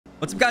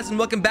What's up, guys, and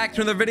welcome back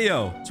to another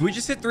video. So we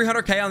just hit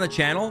 300k on the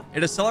channel,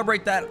 and to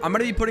celebrate that, I'm going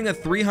to be putting a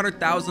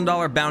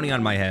 $300,000 bounty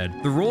on my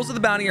head. The rules of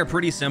the bounty are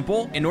pretty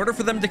simple. In order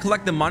for them to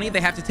collect the money,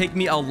 they have to take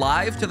me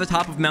alive to the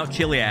top of Mount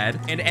Chiliad,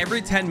 and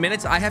every 10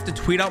 minutes, I have to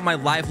tweet out my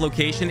live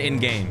location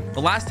in-game.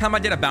 The last time I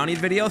did a bounty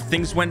video,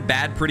 things went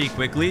bad pretty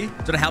quickly.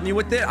 So to help me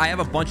with it, I have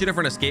a bunch of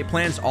different escape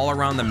plans all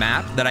around the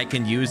map that I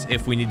can use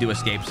if we need to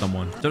escape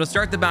someone. So to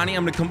start the bounty,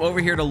 I'm going to come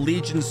over here to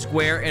Legion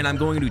Square, and I'm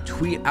going to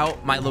tweet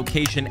out my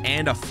location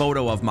and a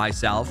photo of myself.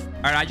 All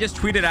right, I just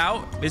tweeted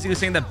out basically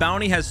saying the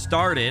bounty has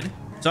started.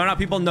 So now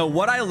people know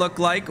what I look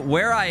like,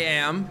 where I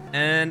am,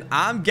 and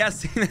I'm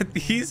guessing that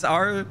these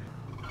are...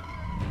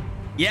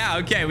 Yeah,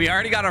 okay, we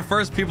already got our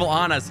first people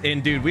on us,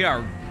 and dude,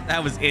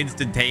 that was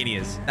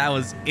instantaneous. That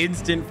was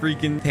instant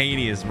freaking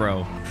taneous,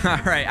 bro. All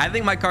right, I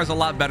think my car's a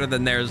lot better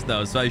than theirs,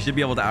 though, so I should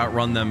be able to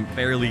outrun them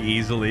fairly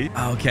easily.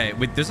 Okay,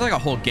 wait, there's like a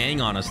whole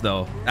gang on us,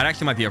 though. That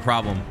actually might be a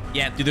problem.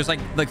 Yeah, dude, there's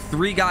like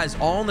 3 guys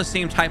all in the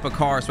same type of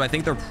car, so I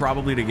think they're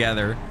probably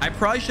together. I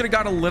probably should have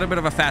got a little bit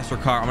of a faster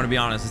car, I'm gonna be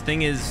honest. This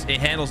thing is, it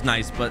handles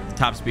nice, but the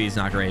top speed is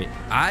not great.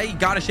 I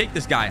gotta shake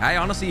this guy. I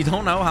honestly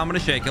don't know how I'm gonna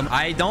shake him.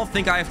 I don't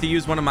think I have to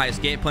use one of my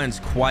escape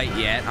plans quite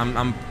yet.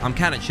 I'm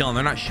kind of chilling.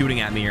 They're not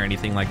shooting at me or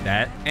anything like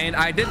that. And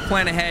I did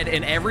plan ahead,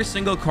 and every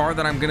single car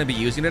that I'm going to be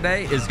using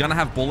today is going to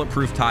have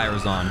bulletproof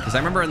tires on, because I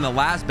remember in the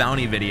last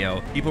bounty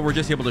video, people were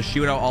just able to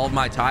shoot out all of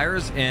my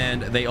tires,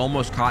 and they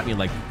almost caught me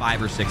like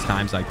 5 or 6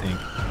 times, I think.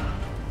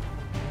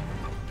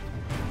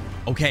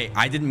 Okay,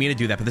 I didn't mean to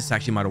do that, but this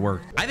actually might have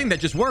worked. I think that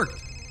just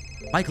worked.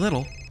 Mike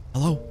Little,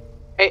 hello.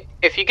 Hey,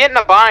 if you get in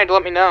a bind,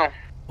 let me know.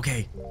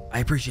 Okay, I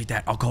appreciate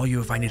that. I'll call you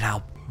if I need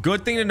help.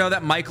 Good thing to know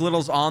that Mike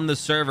Little's on the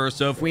server,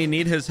 so if we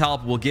need his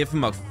help, we'll give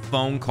him a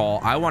phone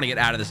call. I want to get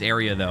out of this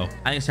area, though.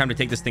 I think it's time to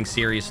take this thing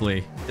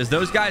seriously, because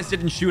those guys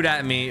didn't shoot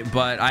at me,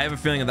 but I have a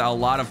feeling that a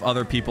lot of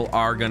other people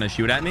are going to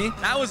shoot at me.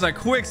 That was a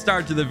quick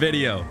start to the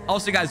video.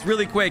 Also, guys,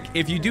 really quick,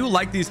 if you do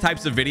like these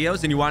types of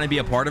videos and you want to be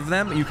a part of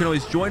them, you can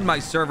always join my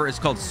server. It's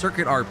called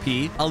Circuit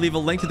RP. I'll leave a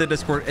link to the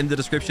Discord in the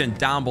description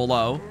down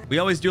below. We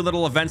always do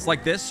little events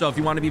like this, so if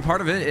you want to be part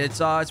of it,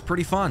 it's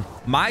pretty fun.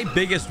 My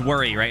biggest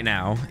worry right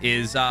now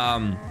is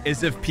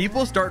if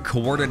people start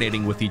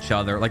coordinating with each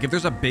other, like if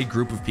there's a big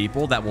group of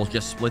people that will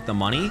just split the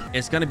money,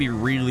 it's going to be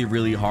really,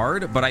 really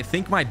hard. But I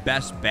think my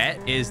best bet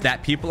is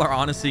that people are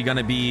honestly going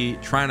to be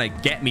trying to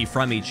get me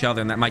from each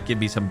other, and that might give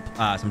me some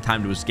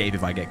time to escape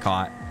if I get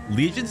caught.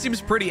 Legion seems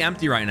pretty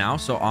empty right now,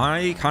 so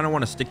I kind of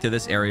want to stick to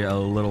this area a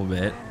little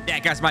bit. Yeah,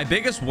 guys, my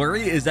biggest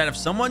worry is that if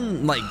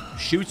someone like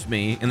shoots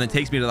me and then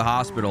takes me to the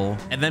hospital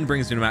and then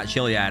brings me to Mount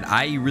Chiliad,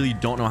 I really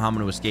don't know how I'm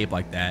going to escape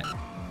like that.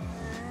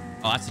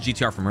 Oh, that's the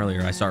GTR from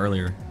earlier. I saw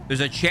earlier. There's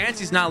a chance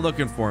he's not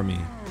looking for me.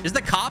 Is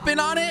the cop in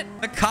on it?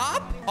 The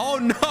cop? Oh,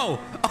 no.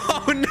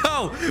 Oh,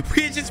 no.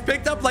 We just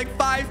picked up like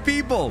 5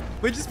 people.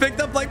 We just picked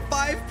up like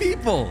 5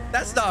 people.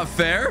 That's not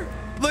fair.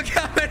 Look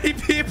how many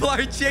people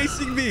are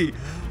chasing me.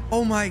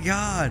 Oh, my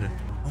God.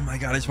 Oh, my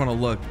God. I just want to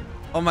look.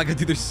 Oh, my God,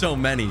 dude. There's so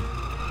many.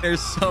 There's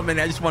so many.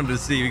 I just wanted to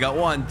see. We got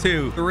 1,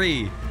 2,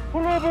 3,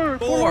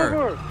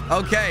 4.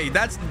 Okay,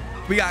 that's...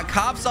 We got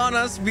cops on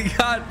us. We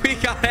got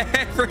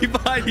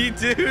everybody,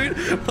 dude.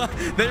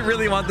 They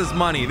really want this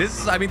money.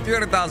 This is, I mean,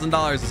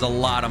 $300,000 is a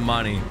lot of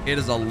money. It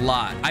is a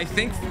lot. I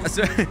think,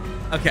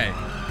 okay,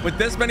 with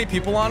this many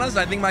people on us,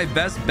 I think my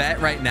best bet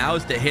right now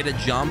is to hit a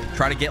jump,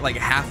 try to get like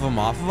half of them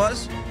off of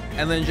us,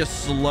 and then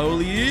just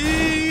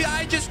slowly,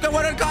 I just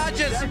went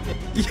unconscious.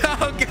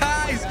 Yo,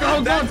 guys,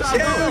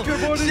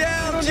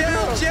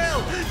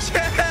 chill.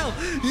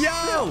 Yo,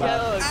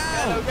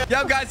 ow.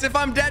 Yo, guys, if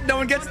I'm dead, no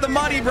one gets the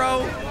money,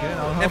 bro.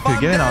 If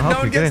I'm dead, no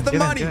one gets the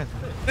money.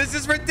 This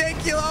is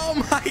ridiculous. Oh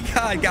my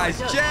God, guys,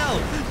 chill.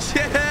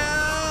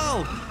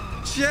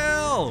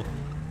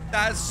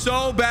 That's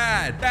so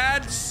bad.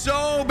 That's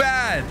so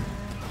bad.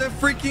 The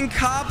freaking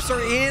cops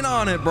are in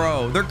on it,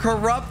 bro. They're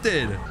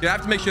corrupted. You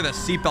have to make sure the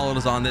seatbelt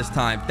is on this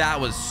time. That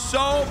was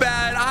so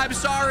bad. I'm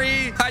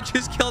sorry. I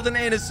just killed an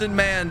innocent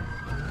man.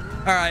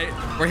 All right,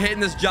 we're hitting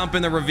this jump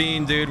in the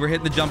ravine, dude. We're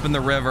hitting the jump in the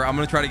river. I'm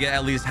gonna try to get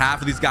at least half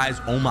of these guys.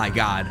 Oh my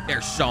God,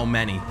 there's so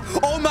many.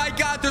 Oh my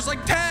God, there's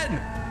like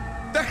 10.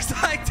 There's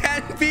like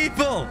 10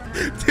 people.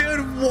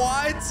 Dude,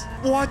 what?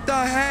 What the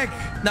heck?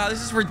 No,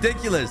 this is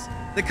ridiculous.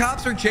 The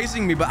cops are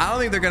chasing me, but I don't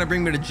think they're gonna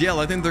bring me to jail.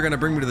 I think they're gonna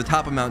bring me to the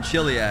top of Mount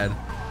Chiliad.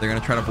 They're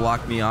gonna try to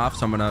block me off,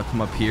 so I'm gonna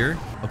come up here.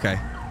 Okay.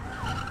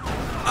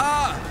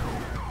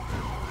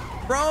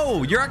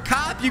 Bro, you're a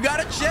cop. You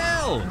gotta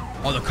chill.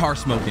 Oh, the car's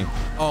smoking.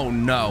 Oh,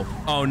 no.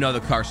 Oh, no, the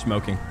car's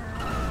smoking.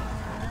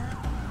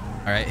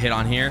 All right, hit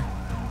on here.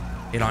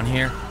 Hit on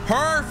here.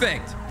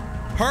 Perfect.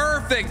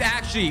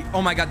 Actually,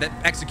 oh my God, that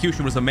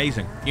execution was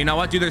amazing. You know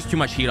what, dude? There's too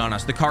much heat on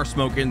us. The car's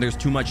smoking. There's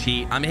too much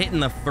heat. I'm hitting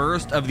the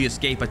first of the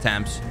escape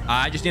attempts.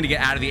 I just need to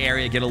get out of the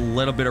area, get a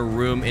little bit of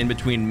room in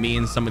between me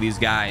and some of these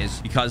guys,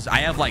 because I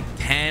have like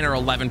 10 or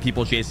 11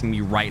 people chasing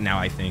me right now,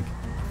 I think.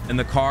 And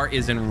the car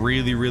is in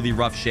really, really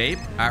rough shape.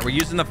 All right, we're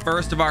using the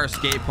first of our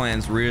escape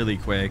plans really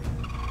quick.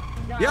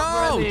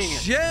 Yo,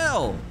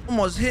 chill.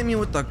 Almost hit me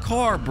with the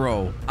car,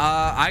 bro.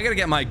 I gotta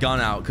get my gun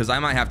out because I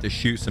might have to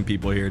shoot some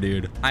people here,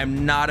 dude.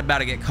 I'm not about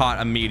to get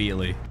caught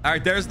immediately. All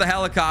right, there's the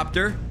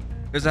helicopter.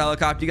 There's a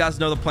helicopter. You guys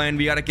know the plan.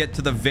 We got to get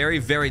to the very,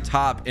 very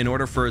top in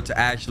order for it to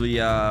actually,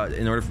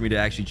 in order for me to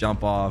actually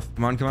jump off.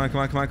 Come on, come on, come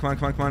on, come on, come on,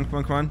 come on, come on, come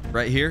on, come on.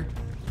 Right here.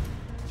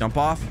 Jump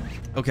off.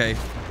 Okay.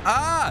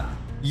 Ah,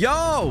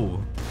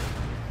 yo.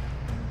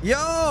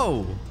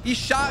 Yo, he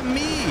shot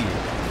me.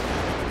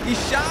 He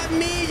shot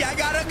me. I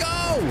gotta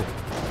go.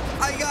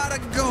 I gotta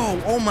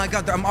go. Oh my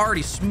God, I'm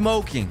already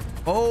smoking.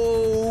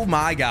 Oh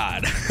my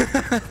God.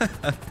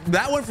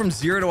 That went from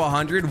 0 to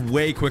 100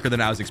 way quicker than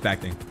I was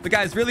expecting. But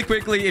guys, really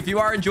quickly, if you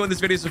are enjoying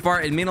this video so far,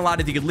 it'd mean a lot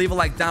if you could leave a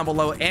like down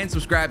below and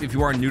subscribe if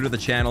you are new to the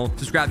channel.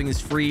 Subscribing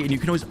is free and you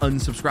can always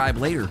unsubscribe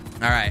later.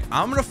 All right,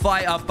 I'm gonna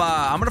fly up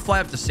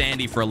to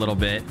Sandy for a little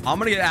bit. I'm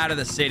gonna get out of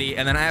the city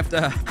and then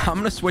I'm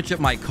gonna switch up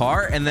my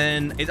car and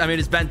then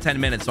it's been 10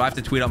 minutes, so I have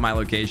to tweet out my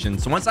location.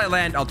 So once I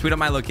land, I'll tweet out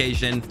my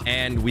location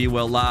and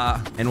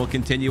we'll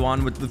continue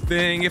on with the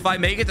thing. If I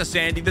make it to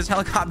Sandy, this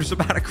helicopter's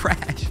about to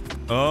crash.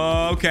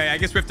 Okay, I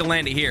guess we have to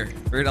land it here.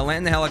 We're gonna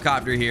land the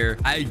helicopter here.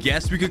 I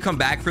guess we could come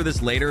back for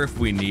this later if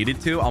we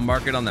needed to. I'll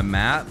mark it on the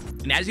map.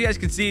 And as you guys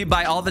can see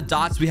by all the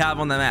dots we have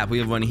on the map, we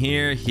have one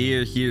here,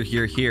 here, here,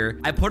 here,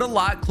 here. I put a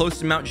lot close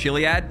to Mount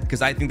Chiliad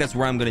because I think that's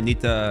where I'm going to need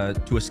to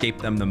escape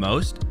them the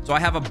most. So I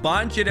have a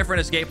bunch of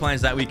different escape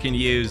plans that we can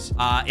use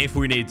if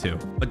we need to.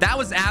 But that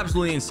was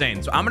absolutely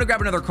insane. So I'm going to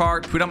grab another car,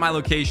 tweet out my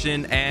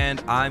location,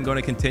 and I'm going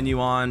to continue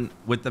on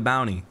with the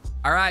bounty.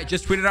 All right,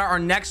 just tweeted out our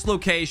next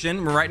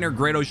location. We're right near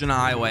Great Ocean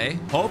Highway.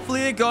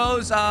 Hopefully it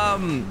goes, I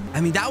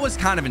mean, that was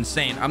kind of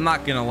insane. I'm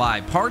not gonna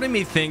lie. Part of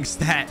me thinks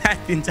that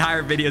the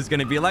entire video is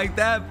gonna be like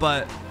that,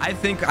 but I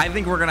think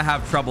we're gonna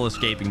have trouble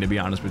escaping, to be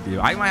honest with you.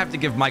 I might have to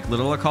give Mike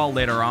Little a call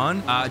later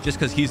on, just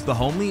because he's the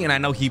homie, and I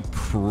know he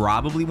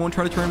probably won't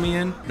try to turn me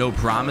in. No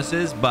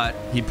promises, but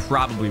he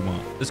probably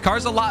won't. This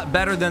car's a lot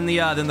better than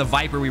the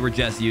Viper we were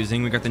just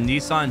using. We got the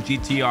Nissan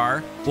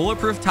GTR,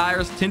 bulletproof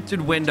tires,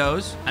 tinted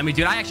windows. I mean,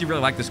 dude, I actually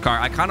really like this car.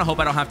 I kind of hope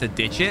I don't have to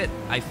ditch it.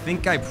 I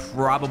think I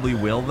probably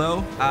will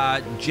though,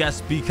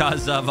 just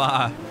because of,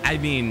 I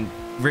mean,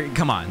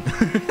 come on.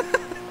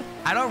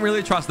 I don't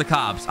really trust the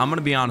cops. I'm going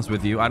to be honest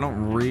with you. I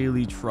don't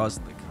really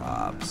trust the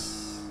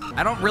cops.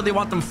 I don't really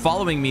want them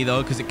following me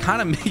though, because it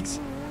kind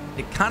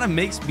of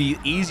makes me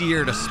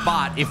easier to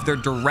spot if they're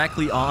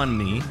directly on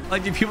me.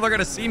 Like, if people are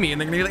gonna see me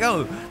and they're gonna be like,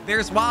 oh,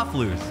 there's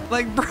Waffloos.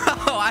 Like, bro,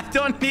 I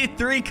don't need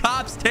 3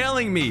 cops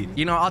tailing me.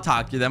 You know, I'll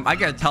talk to them. I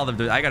gotta tell them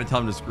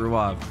to screw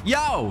off.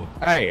 Yo,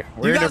 hey,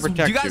 we're here to protect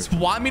you. Do you guys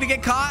want me to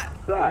get caught?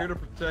 We're here to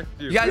protect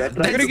you. You guys, you're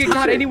gonna get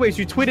caught anyways.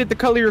 You tweeted the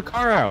color of your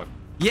car out.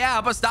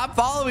 Yeah, but stop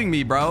following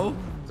me, bro.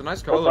 It's a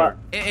nice color.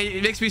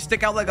 It makes me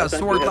stick out like a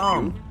sore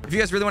thumb. If you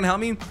guys really want to help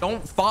me,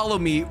 don't follow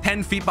me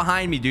 10 feet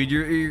behind me, dude.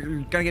 You're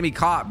gonna get me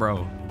caught,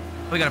 bro.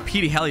 We got a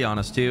PD heli on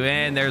us too,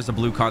 and there's a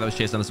blue car that was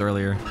chasing us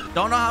earlier.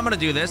 Don't know how I'm gonna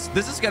do this.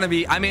 This is gonna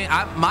be, I mean,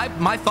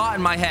 my thought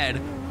in my head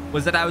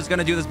was that I was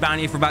gonna do this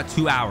bounty for about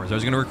 2 hours. I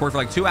was gonna record for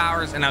like 2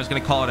 hours and I was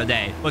gonna call it a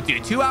day. But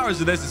dude, 2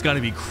 hours of this is gonna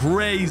be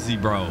crazy,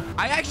 bro.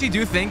 I actually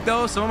do think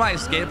though, some of my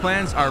escape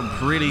plans are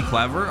pretty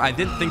clever. I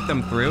did think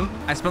them through.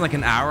 I spent like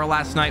an hour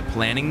last night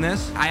planning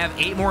this. I have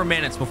 8 more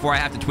minutes before I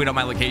have to tweet out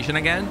my location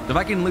again. If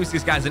I can lose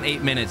these guys in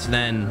 8 minutes,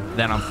 then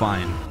I'm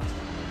fine.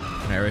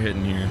 All right, we're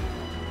hitting here.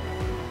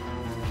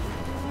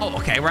 Oh,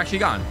 okay, we're actually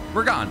gone.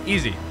 We're gone.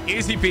 Easy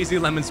peasy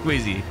lemon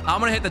squeezy. I'm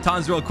gonna hit the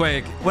tons real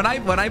quick. When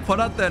I put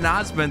out the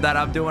announcement that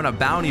I'm doing a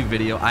bounty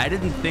video, I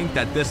didn't think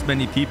that this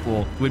many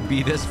people would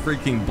be this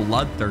freaking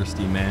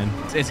bloodthirsty, man.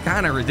 It's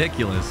kind of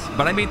ridiculous.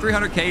 But I mean,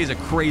 300K is a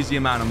crazy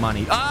amount of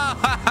money. Oh,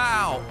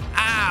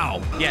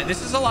 ow. Yeah,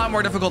 this is a lot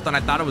more difficult than I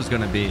thought it was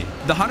gonna be.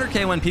 The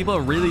 100K one, people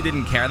really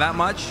didn't care that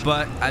much,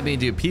 but I mean,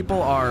 dude,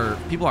 people are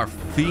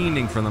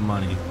fiending for the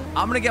money.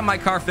 I'm gonna get my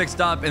car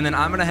fixed up and then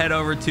I'm gonna head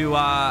over to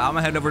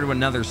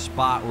another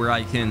spot where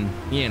I can,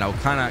 you know,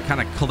 kind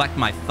of collect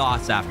my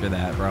thoughts after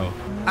that, bro. All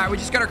right, we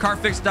just got our car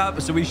fixed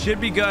up, so we should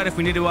be good if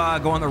we need to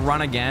go on the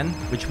run again,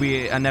 which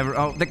we never.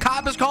 Oh, the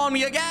cop is calling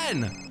me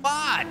again.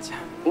 What?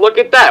 Look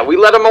at that. We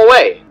let them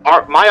away.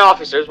 My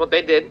officers, what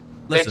they did,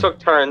 Listen, they took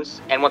turns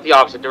and went the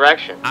opposite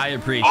direction. I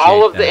appreciate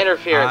all of that. the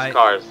interference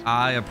cars.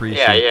 I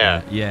appreciate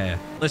that. Yeah.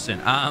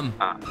 Listen,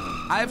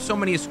 I have so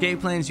many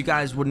escape plans, you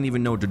guys wouldn't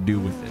even know what to do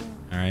with it.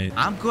 All right,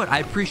 I'm good. I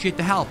appreciate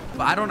the help,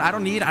 but I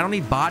don't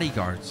need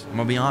bodyguards. I'm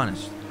gonna be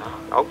honest.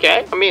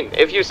 Okay, I mean,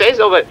 if you say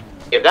so, but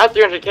if that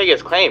 300K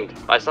gets claimed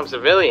by some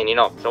civilian, you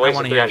know, it's a waste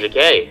of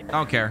 300K. I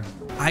don't care.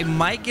 I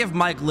might give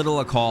Mike Little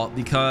a call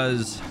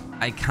because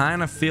I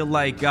kind of feel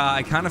like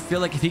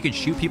if he could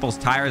shoot people's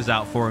tires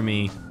out for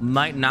me,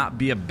 might not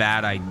be a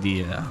bad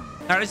idea.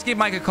 All right, let's give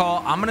Mike a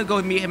call. I'm gonna go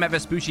meet him at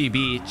Vespucci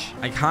Beach.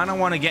 I kind of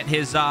want to get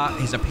his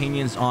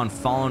opinions on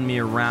following me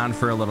around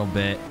for a little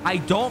bit. I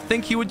don't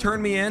think he would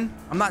turn me in.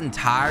 I'm not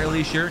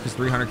entirely sure because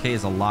 300K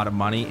is a lot of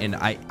money, and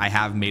I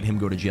have made him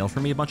go to jail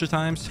for me a bunch of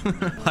times.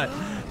 but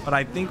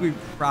I think we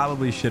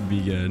probably should be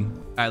good.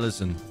 All right,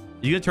 listen.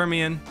 You gonna turn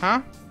me in?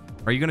 Huh?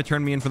 Are you going to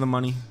turn me in for the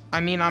money?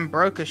 I mean, I'm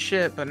broke as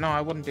shit, but no,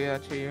 I wouldn't do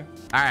that to you.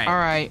 All right. All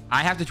right.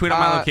 I have to tweet out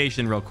my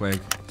location real quick.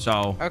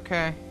 So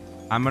okay.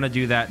 I'm going to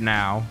do that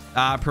now.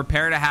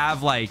 Prepare to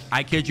have, like,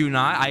 I kid you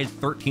not, I had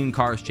 13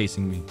 cars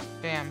chasing me.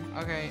 Damn.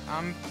 Okay.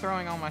 I'm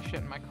throwing all my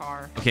shit in my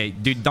car. Okay,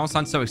 dude, don't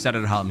sound so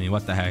excited to help me.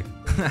 What the heck?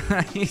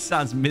 He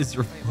sounds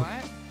miserable. Wait,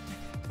 what?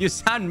 You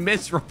sound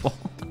miserable.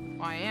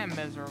 Well, I am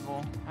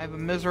miserable. I have a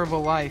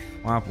miserable life.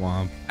 Womp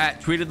womp.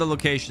 Tweeted the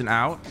location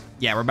out.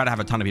 Yeah, we're about to have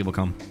a ton of people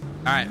come.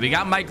 All right, we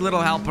got Mike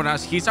Little helping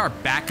us. He's our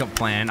backup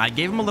plan. I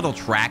gave him a little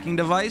tracking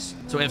device,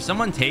 so if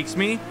someone takes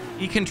me,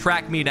 he can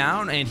track me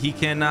down and he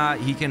can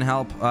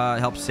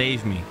help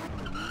save me.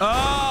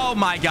 Oh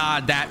my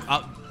God!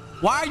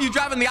 Why are you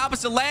driving the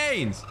opposite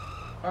lanes,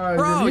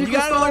 bro? You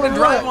gotta learn to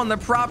drive on the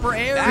proper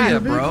area,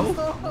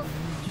 bro.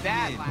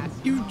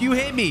 You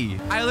hit me.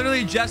 I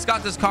literally just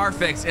got this car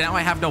fixed and now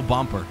I have no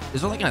bumper.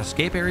 Is there like an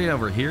escape area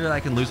over here that I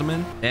can lose them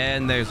in?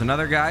 And there's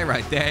another guy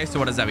right there. So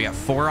what is that? We got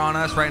 4 on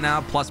us right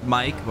now, plus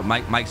Mike, but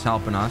Mike's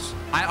helping us.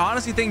 I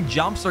honestly think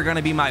jumps are going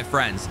to be my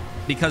friends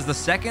because the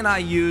second I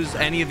use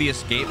any of the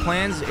escape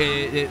plans,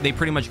 they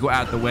pretty much go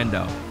out the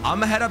window. I'm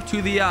gonna head up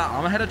to the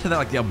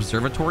like the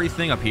observatory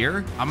thing up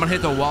here. I'm gonna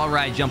hit the wall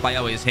ride jump I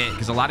always hit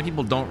because a lot of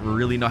people don't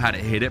really know how to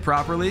hit it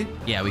properly.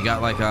 Yeah, we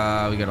got like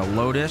we got a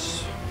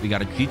Lotus. We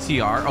got a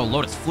GTR. Oh,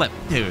 Lotus Flip.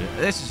 Dude,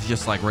 this is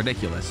just like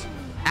ridiculous.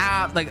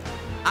 Like,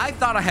 I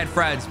thought I had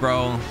friends,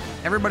 bro.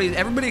 Everybody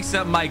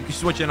except Mike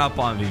switching up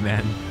on me,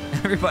 man.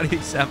 Everybody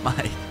except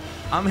Mike.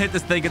 I'm gonna hit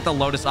this thing, get the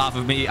Lotus off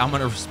of me. I'm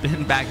gonna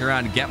spin back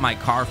around and get my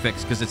car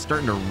fixed because it's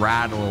starting to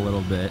rattle a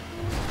little bit.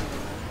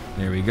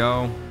 There we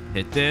go.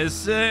 Hit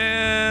this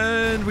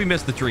and we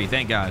missed the tree.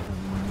 Thank God.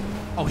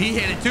 Oh, he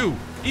hit it too.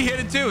 He hit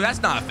it too.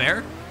 That's not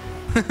fair.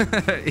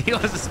 He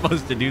wasn't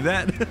supposed to do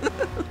that.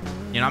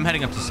 You know, I'm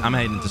heading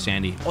to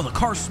Sandy. Oh, the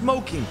car's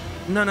smoking.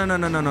 No.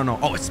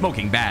 Oh, it's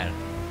smoking bad.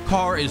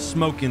 Car is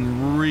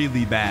smoking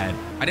really bad.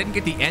 I didn't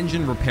get the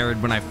engine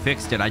repaired when I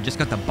fixed it. I just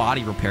got the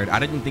body repaired. I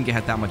didn't think it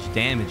had that much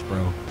damage,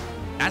 bro.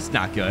 That's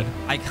not good.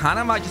 I kind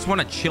of might just want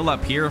to chill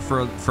up here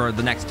for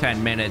the next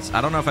 10 minutes. I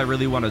don't know if I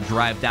really want to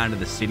drive down to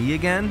the city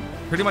again.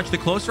 Pretty much the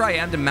closer I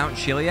am to Mount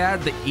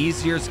Chiliad, the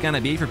easier it's going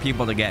to be for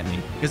people to get me.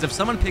 Because if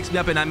someone picks me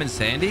up and I'm in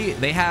Sandy,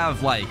 they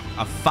have like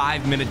a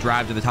 5-minute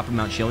drive to the top of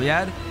Mount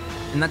Chiliad.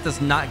 And that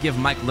does not give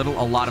Mike Little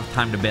a lot of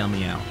time to bail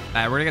me out. All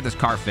right, we're gonna get this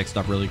car fixed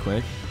up really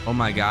quick. Oh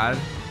my God.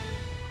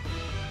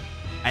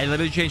 I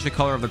literally changed the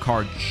color of the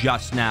car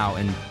just now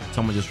and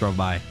someone just drove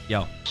by.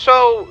 Yo.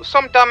 So,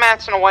 some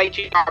dumbass in a white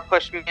GTR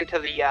pushed me into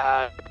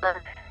the,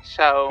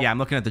 so... Yeah, I'm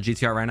looking at the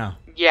GTR right now.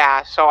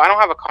 Yeah, so I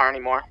don't have a car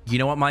anymore. You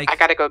know what, Mike? I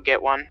gotta go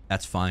get one.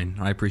 That's fine.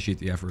 I appreciate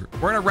the effort.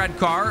 We're in a red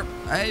car.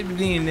 I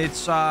mean,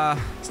 it's not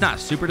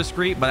super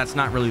discreet, but that's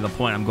not really the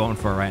point I'm going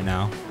for right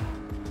now.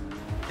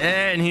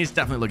 And he's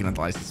definitely looking at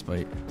the license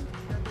plate.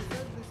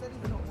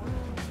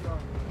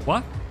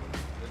 What?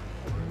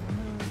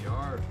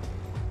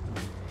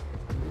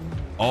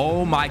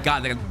 Oh my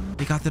God,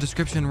 they got the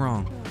description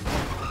wrong.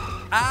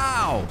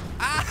 Ow!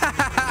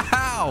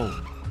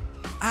 Ow!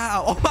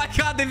 Ow! Oh my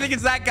God, they think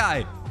it's that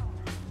guy.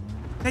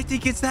 They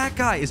think it's that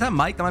guy. Is that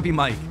Mike? That might be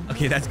Mike.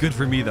 Okay, that's good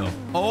for me though.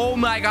 Oh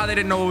my God, they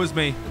didn't know it was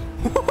me.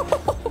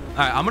 All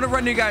right, I'm gonna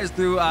run you guys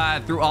through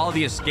all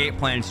the escape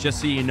plans just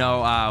so you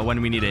know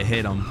when we need to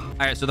hit them.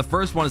 All right, so the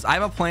first one is I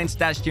have a plane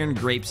stashed here in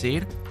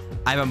Grapeseed.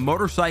 I have a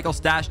motorcycle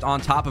stashed on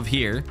top of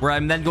here where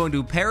I'm then going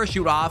to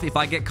parachute off if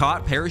I get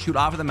caught, parachute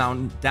off of the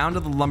mountain down to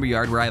the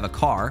lumberyard where I have a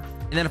car.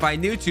 And then if I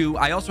need to,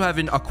 I also have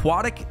an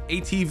aquatic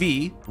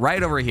ATV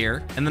right over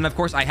here. And then of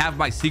course I have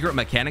my secret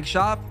mechanic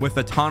shop with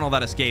the tunnel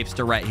that escapes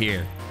to right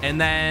here.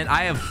 And then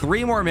I have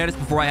 3 more minutes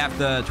before I have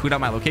to tweet out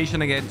my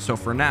location again. So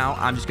for now,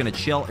 I'm just going to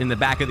chill in the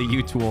back of the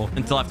U-Tool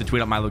until I have to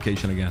tweet out my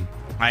location again.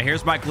 All right,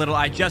 here's Mike Little.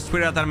 I just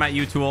tweeted out that I'm at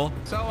U-Tool.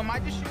 So am I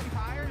just shooting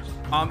tires?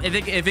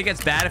 If it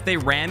gets bad, if they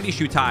ram me,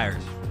 shoot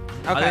tires.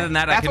 Okay. Other than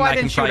that, That's why I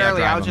didn't shoot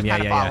earlier. I was just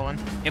kind of following.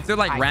 If they're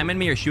like ramming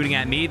me or shooting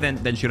at me,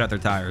 then shoot out their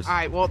tires. All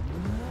right, well,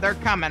 they're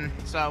coming,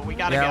 so we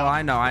gotta go. Yeah, well,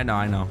 I know.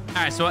 All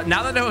right, so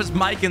now that it was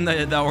Mike in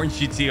the orange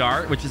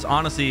GTR, which is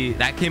honestly,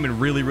 that came in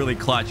really, really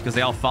clutch because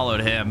they all followed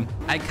him.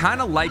 I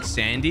kind of like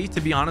Sandy, to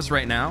be honest,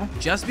 right now,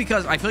 just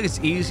because I feel like it's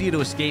easy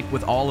to escape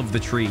with all of the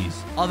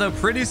trees. Although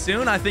pretty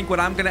soon, I think what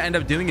I'm going to end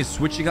up doing is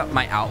switching up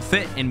my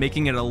outfit and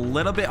making it a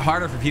little bit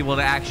harder for people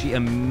to actually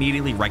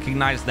immediately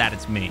recognize that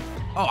it's me.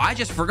 Oh, I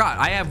just forgot.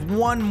 I have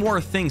one more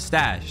thing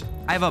stashed.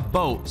 I have a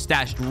boat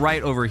stashed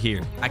right over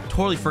here. I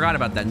totally forgot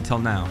about that until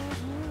now.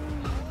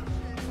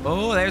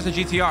 Oh, there's the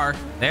GTR.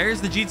 There's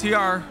the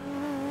GTR.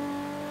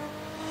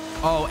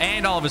 Oh,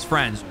 and all of his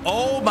friends.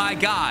 Oh my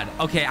God.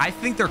 Okay, I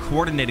think they're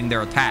coordinating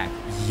their attack.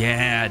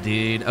 Yeah,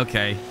 dude.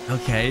 Okay.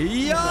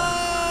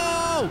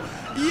 Yo!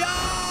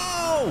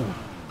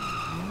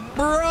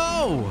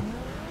 Bro!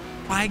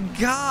 My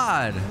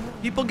God.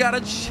 People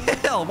gotta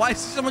chill. Why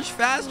is he so much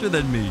faster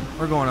than me?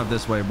 We're going up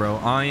this way, bro.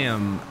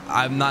 I'm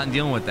not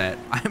dealing with that.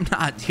 I'm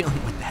not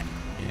dealing with that.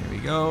 Here we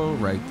go.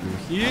 Right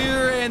through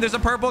here. And there's a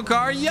purple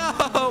car. Yo,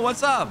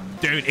 what's up?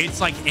 Dude, it's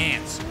like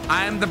ants.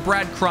 I'm the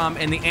breadcrumb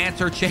and the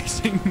ants are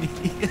chasing me.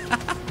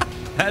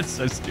 That's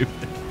so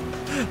stupid.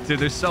 Dude,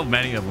 there's so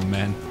many of them,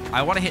 man.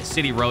 I want to hit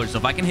city roads. So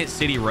if I can hit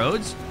city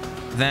roads,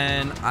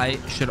 then I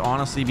should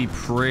honestly be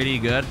pretty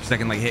good because I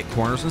can like hit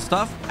corners and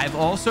stuff. I've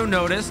also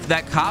noticed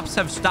that cops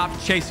have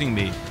stopped chasing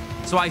me.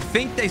 So I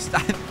think they've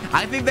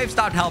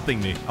stopped helping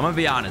me. I'm gonna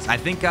be honest. I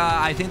think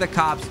the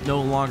cops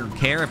no longer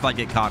care if I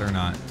get caught or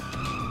not.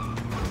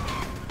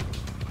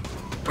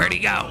 Where'd he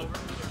go?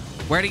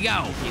 Where'd he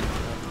go?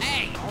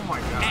 Hey! Oh my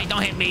god! Hey,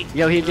 don't hit me!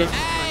 Yo, he just.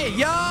 Hey,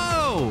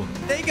 yo!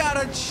 They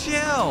gotta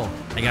chill.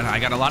 I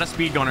got a lot of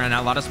speed going right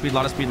now. A lot of speed.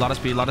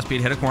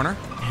 Hit a corner.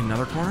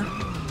 Another corner.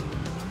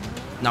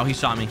 No, he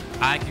saw me.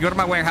 I could go to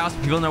my warehouse.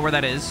 People know where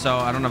that is, so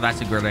I don't know if that's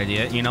a good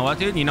idea. You know what,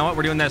 dude? You know what?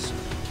 We're doing this.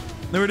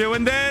 We're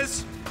doing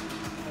this.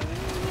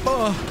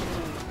 Oh,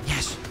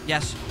 yes,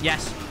 yes,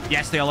 yes,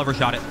 yes. They all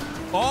overshot it.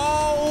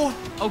 Oh,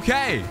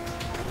 okay.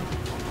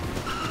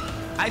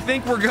 I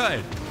think we're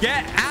good.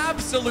 Get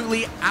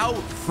absolutely out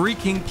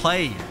freaking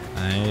played.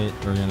 All right,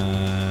 we're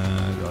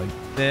gonna go like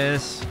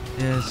this.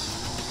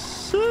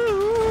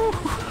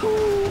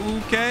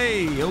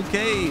 Okay.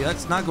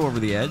 Let's not go over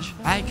the edge.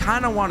 I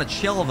kind of want to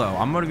chill though.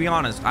 I'm gonna be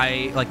honest.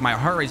 My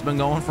heart rate's been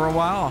going for a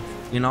while.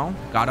 You know,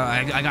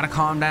 I gotta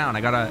calm down.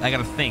 I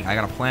gotta think. I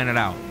gotta plan it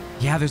out.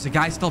 Yeah, there's a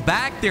guy still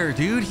back there,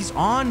 dude. He's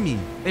on me.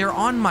 They're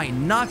on my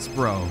nuts,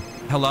 bro.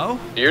 Hello?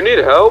 Do you need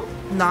help?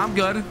 Nah, I'm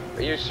good.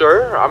 Are you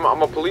sure?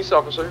 I'm a police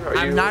officer.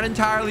 I'm not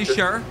entirely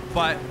sure,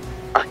 but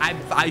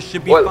I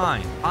should be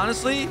fine.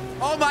 Honestly,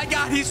 oh my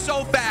God, he's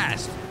so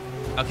fast.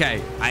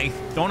 Okay, I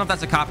don't know if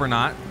that's a cop or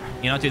not.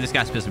 You know, dude, this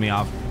guy's pissing me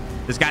off.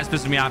 This guy's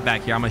pissing me off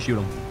back here. I'm gonna shoot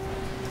him.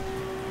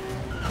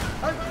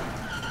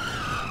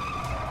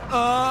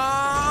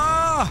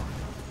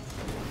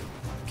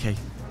 Okay,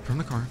 turn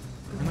the car.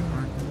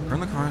 Turn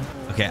the car.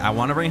 Okay, I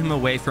want to bring him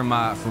away from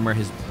where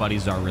his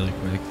buddies are really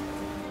quick.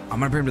 I'm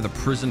gonna bring him to the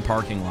prison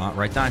parking lot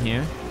right down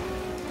here.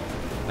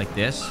 Like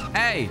this.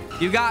 Hey,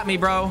 you got me,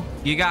 bro.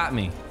 You got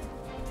me.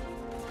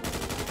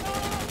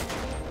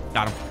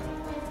 Got him.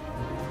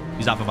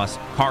 He's off of us.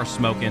 Car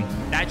smoking.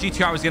 That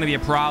GTR was going to be a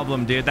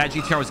problem, dude. That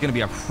GTR was going to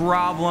be a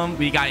problem.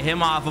 We got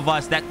him off of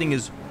us. That thing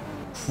is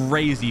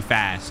crazy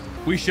fast.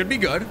 We should be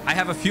good. I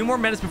have a few more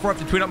minutes before I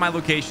have to tweet out my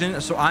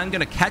location. So I'm going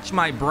to catch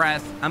my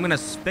breath. I'm going to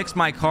fix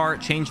my car,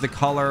 change the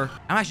color.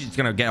 I'm actually just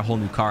going to get a whole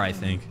new car, I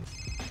think.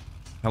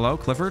 Hello,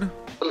 Clifford?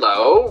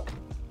 Hello?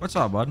 What's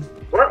up, bud?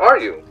 Where are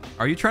you?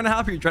 Are you trying to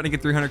help or are you trying to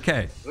get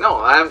 300K?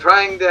 No, I'm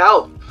trying to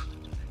help.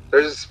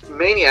 There's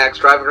maniacs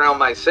driving around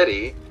my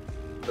city,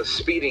 the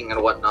speeding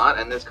and whatnot,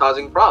 and it's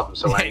causing problems.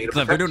 So I need to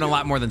Cliff, they're doing a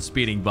lot more than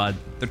speeding, bud.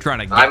 They're trying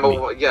to get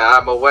me. Yeah,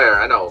 I'm aware.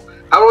 I know.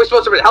 How are we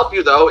supposed to help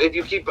you though if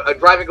you keep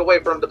driving away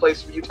from the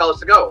place you tell us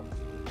to go?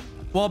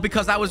 Well,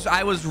 because I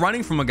was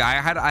running from a guy.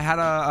 I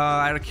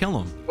had to kill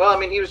him. Well, I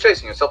mean, he was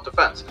chasing you,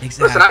 self-defense.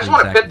 Exactly. Listen, I just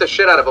want to pit the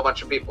shit out of a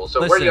bunch of people.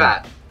 So where are you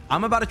at?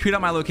 I'm about to tweet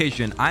out my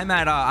location. I'm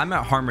at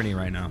Harmony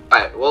right now. All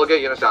right, we'll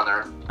get units down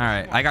there. All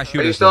right, I got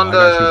shooters. Are you still in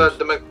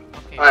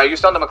are you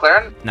still in the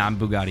McLaren? Nah, I'm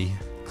Bugatti.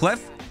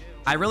 Cliff,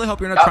 I really hope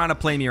you're not trying to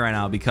play me right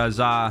now because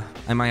I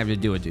might have to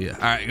do it to you. All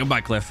right,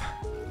 goodbye, Cliff.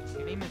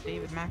 Your name is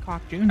David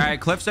Matcock Jr. All right,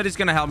 Cliff said he's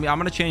gonna help me. I'm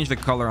gonna change the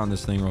color on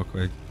this thing real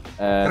quick.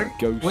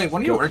 Wait,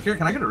 when do you work here?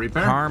 Can I get a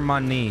repair?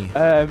 Harmony.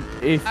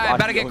 If I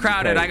better get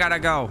crowded. I gotta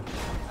go.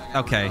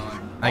 Okay.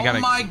 I gotta.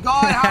 Oh my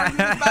God! How are you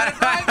bad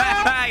driver?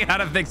 I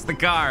gotta fix the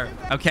car.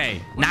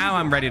 Okay, now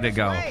I'm ready to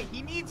go.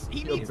 He needs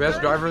The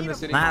best driver in the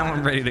city. Now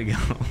I'm ready to go.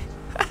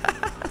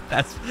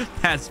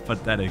 That's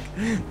pathetic.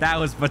 That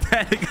was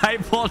pathetic. I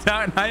pulled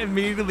out and I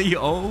immediately,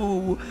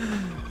 oh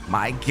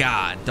my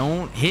God,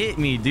 don't hit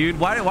me, dude.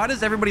 Why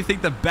does everybody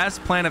think the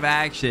best plan of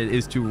action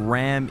is to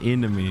ram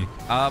into me?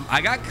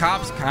 I got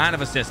cops kind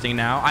of assisting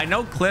now. I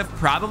know Cliff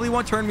probably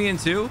won't turn me in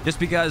too, just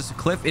because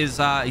Cliff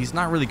is he's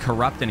not really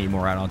corrupt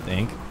anymore, I don't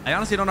think. I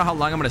honestly don't know how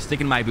long I'm gonna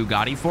stick in my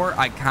Bugatti for.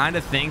 I kind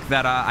of think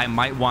that I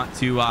might want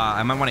to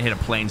hit a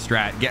plane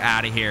strat, get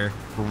out of here,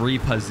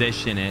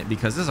 reposition it,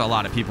 because there's a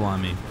lot of people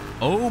on me.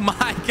 Oh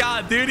my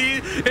God, dude,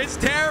 it's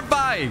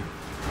terrifying.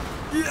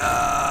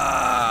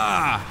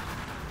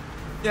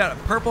 Yeah,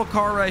 purple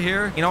car right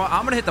here. You know what?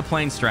 I'm gonna hit the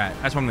plane strat.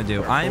 That's what I'm gonna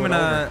do. I'm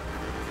gonna.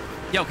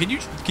 Yo, can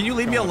you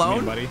leave me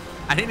alone, buddy?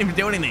 I didn't even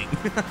do anything.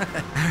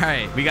 All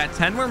right, we got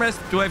 10 more minutes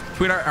to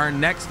tweet our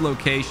next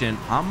location.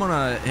 I'm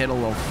gonna hit a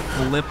little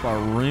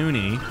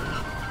flip-a-rooney.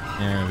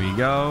 There we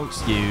go.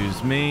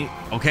 Excuse me.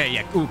 Okay,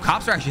 yeah. Ooh,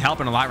 cops are actually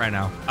helping a lot right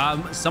now.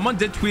 Someone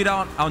did tweet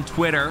out on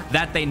Twitter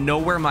that they know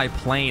where my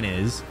plane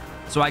is.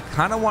 So I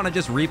kind of want to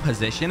just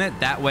reposition it.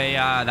 That way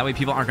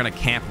people aren't going to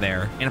camp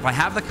there. And if I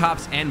have the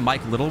cops and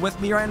Mike Little with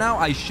me right now,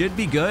 I should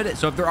be good.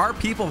 So if there are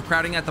people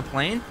crowding at the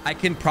plane, I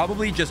can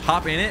probably just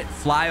hop in it,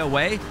 fly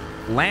away,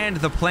 land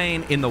the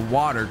plane in the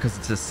water because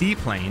it's a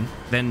seaplane.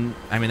 Then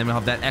we'll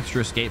have that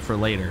extra escape for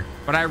later.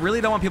 But I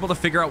really don't want people to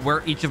figure out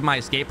where each of my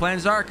escape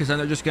plans are because then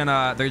they're just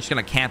gonna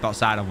camp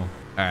outside of them.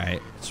 All right,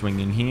 swing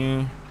in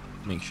here.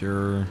 Make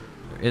sure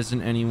there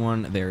isn't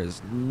anyone. There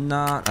is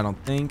not, I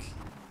don't think.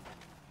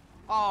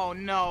 Oh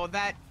no,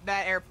 that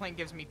airplane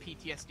gives me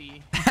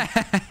PTSD.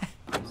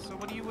 So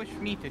what do you wish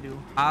me to do?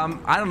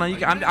 I don't know.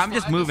 I'm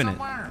just moving it.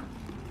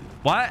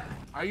 What?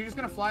 Are you just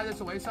gonna fly this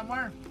away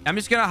somewhere? I'm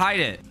just gonna hide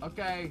it.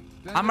 Okay.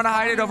 I'm gonna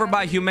hide it over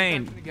by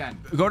Humane.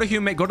 Go to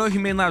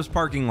Humane Labs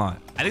parking lot.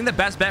 I think the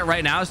best bet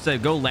right now is to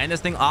go land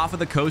this thing off of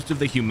the coast of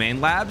the Humane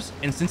Labs.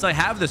 And since I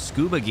have the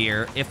scuba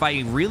gear, if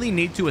I really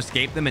need to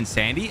escape them in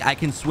Sandy, I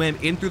can swim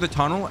in through the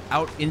tunnel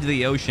out into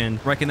the ocean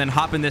where I can then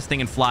hop in this thing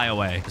and fly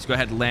away. Let's go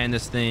ahead and land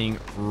this thing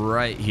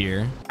right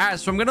here. All right,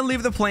 so I'm gonna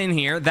leave the plane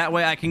here. That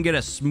way I can get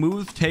a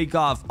smooth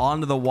takeoff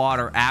onto the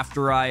water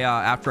after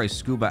I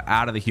scuba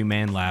out of the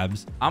Humane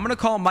Labs. I'm gonna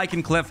call Mike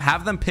and Cliff,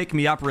 have them pick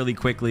me up really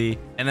quickly,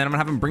 and then I'm gonna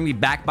have them bring me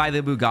back by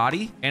the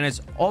Bugatti. And it's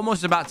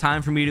almost about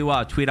time for me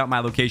to tweet out my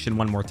location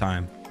one more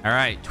time. All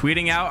right,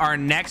 tweeting out our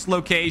next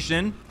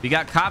location. We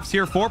got cops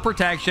here for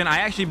protection. I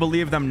actually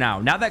believe them now.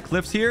 Now that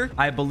Cliff's here,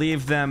 I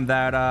believe them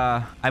that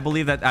I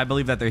believe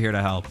that they're here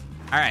to help.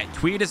 All right,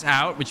 tweet is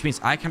out, which means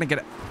I kind of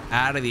get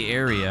out of the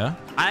area.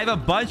 I have a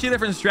bunch of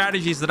different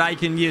strategies that I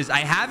can use. I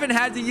haven't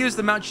had to use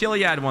the Mount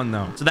Chiliad one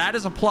though, so that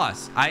is a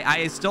plus.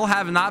 I still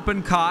have not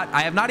been caught.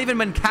 I have not even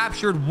been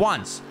captured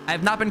once. I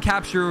have not been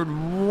captured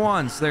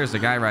once. There's a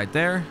guy right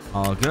there.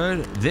 All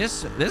good.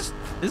 This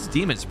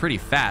demon's pretty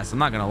fast. I'm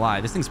not gonna lie.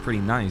 This thing's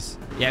pretty nice.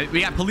 Yeah,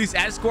 we got police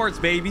escorts,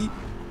 baby.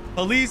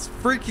 Police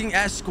freaking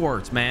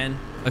escorts, man.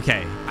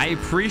 Okay, I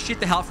appreciate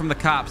the help from the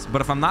cops,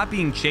 but if I'm not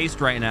being chased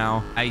right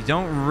now, I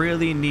don't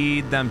really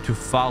need them to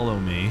follow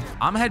me.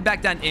 I'm gonna head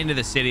back down into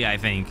the city, I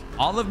think.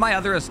 All of my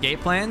other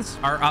escape plans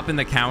are up in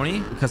the county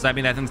because I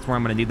think that's where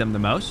I'm gonna need them the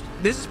most.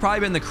 This has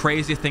probably been the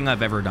craziest thing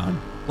I've ever done.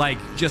 Like,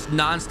 just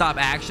nonstop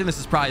action. This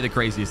is probably the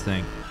craziest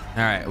thing.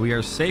 All right, we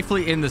are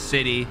safely in the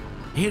city.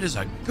 It is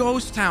a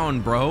ghost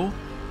town, bro.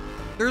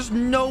 There's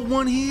no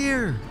one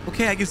here.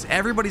 Okay, I guess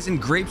everybody's in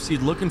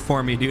Grapeseed looking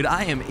for me, dude.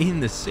 I am in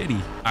the city.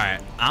 All right,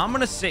 I'm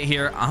gonna sit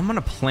here. I'm gonna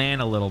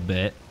plan a little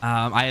bit.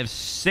 I have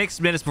 6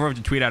 minutes before I have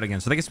to tweet out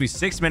again, so that gives me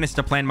 6 minutes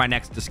to plan my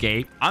next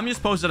escape. I'm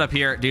just posted up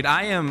here, dude.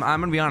 I'm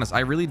gonna be honest.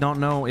 I really don't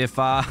know if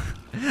I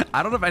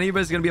don't know if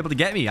anybody's gonna be able to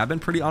get me. I've been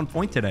pretty on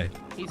point today.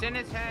 He's in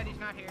his head. He's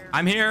not here.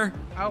 I'm here.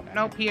 Oh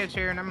no, P is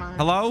here. Never mind.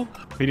 Hello?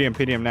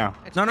 PDM now.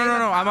 No.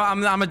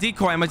 I'm a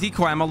decoy. I'm a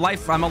decoy. I'm a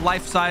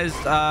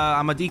life-sized.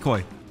 I'm a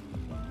decoy.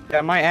 Yeah,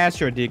 my ass,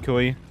 you're a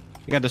decoy.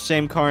 You got the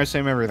same car,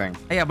 same everything.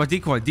 Hey, yeah, but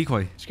decoy.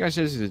 This guy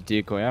says he's a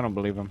decoy. I don't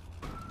believe him.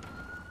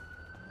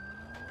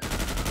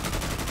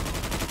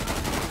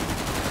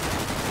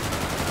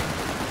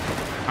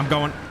 I'm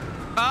going.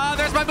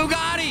 There's my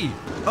Bugatti.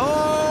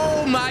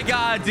 Oh my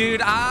God,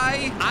 dude.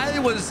 I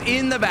was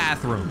in the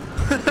bathroom.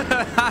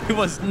 I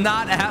was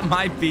not at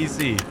my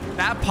PC.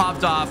 That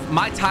popped off.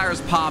 My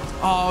tires popped.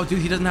 Oh,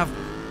 dude, he doesn't have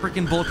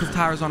freaking bulletproof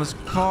tires on his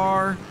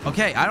car.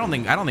 Okay, I don't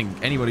think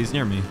anybody's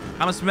near me. I'm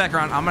gonna spin back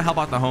around. I'm gonna help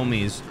out the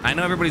homies. I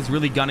know everybody's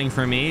really gunning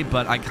for me,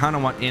 but I kind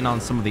of want in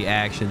on some of the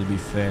action, to be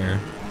fair.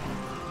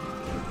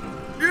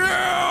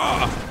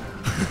 Yeah.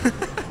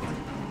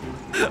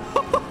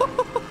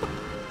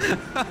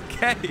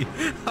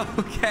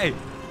 Okay.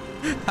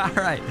 All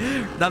right.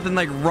 Nothing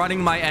like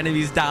running my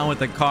enemies down with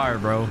the car,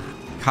 bro.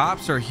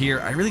 Cops are here.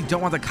 I really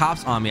don't want the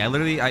cops on me.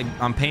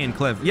 I'm paying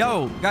Cliff.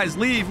 Yo, guys,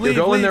 leave.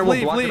 Go in there.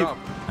 We'll block it up.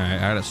 All right, I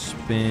gotta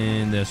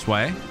spin this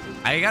way.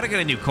 I gotta get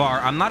a new car.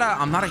 I'm not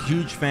a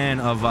huge fan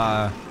of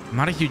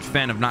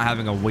not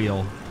having a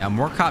wheel. Yeah,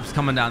 more cops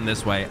coming down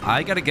this way.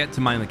 I gotta get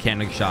to my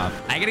mechanic shop.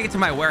 I gotta get to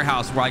my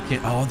warehouse where I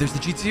can. Oh, there's the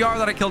GTR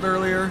that I killed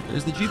earlier.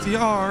 There's the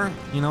GTR.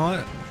 You know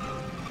what?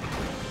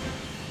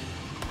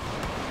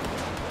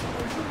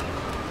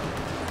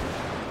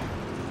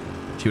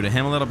 Shoot at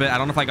him a little bit. I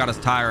don't know if I got his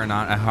tire or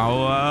not. I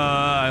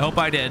hope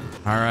I did.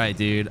 All right,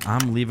 dude.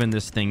 I'm leaving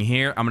this thing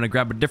here. I'm gonna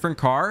grab a different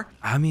car.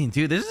 I mean,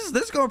 dude, this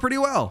is going pretty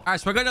well. All right,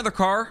 so I got another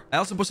car. I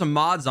also put some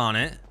mods on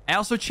it. I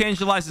also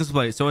changed the license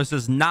plate, so it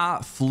says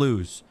not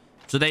Floos,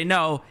 so they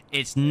know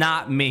it's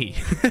not me.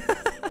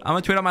 I'm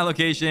gonna tweet out my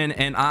location,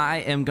 and I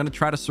am gonna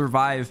try to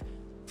survive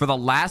for the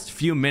last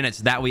few minutes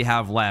that we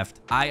have left.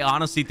 I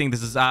honestly think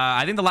this is,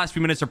 I think the last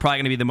few minutes are probably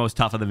gonna be the most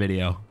tough of the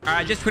video. All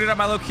right, I just tweeted out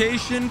my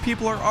location.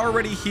 People are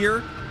already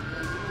here.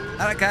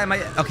 That guy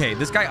might, okay,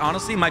 this guy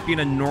honestly might be in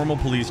a normal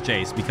police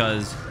chase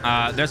because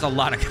there's a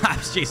lot of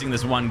cops chasing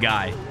this one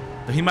guy.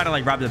 So he might have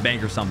like robbed a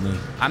bank or something.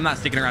 I'm not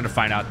sticking around to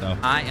find out though.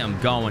 I am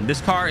going.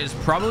 This car is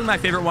probably my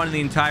favorite one in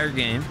the entire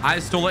game. I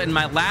stole it in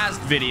my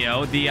last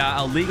video, the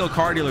illegal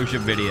car dealership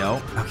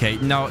video. Okay,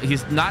 no,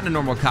 he's not in a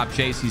normal cop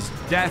chase. He's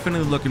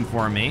definitely looking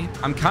for me.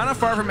 I'm kind of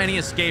far from any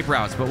escape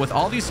routes, but with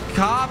all these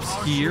cops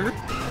here,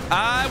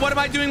 what am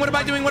I doing?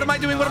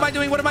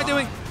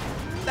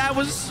 That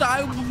was,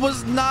 I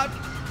was not.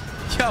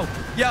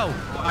 Yo.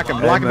 Block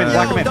him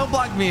in. Don't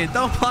block me.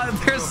 Don't block.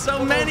 There's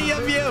so many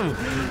of you.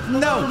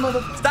 No.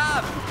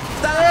 Stop.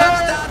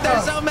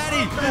 There's so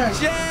many.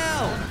 Chill.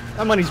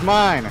 That money's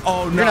mine.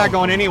 Oh, no. You're not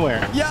going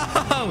anywhere. Yo.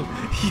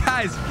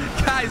 Guys,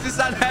 it's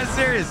not that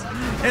serious.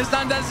 It's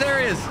not that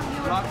serious.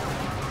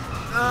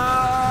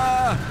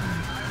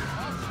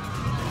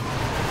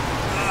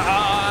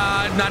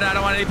 No, I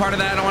don't want any part of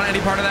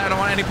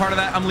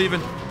that. I'm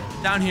leaving.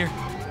 Down here.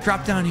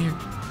 Drop down here.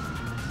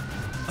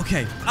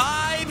 Okay.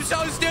 I'm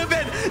so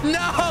stupid.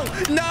 No.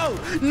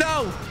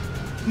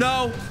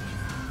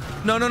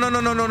 No, no, no, no,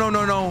 no, no, no,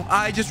 no, no.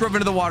 I just drove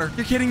into the water.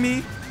 You're kidding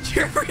me?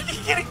 You're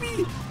freaking kidding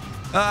me?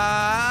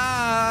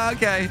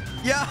 Okay.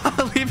 Yeah,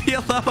 leave me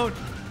alone.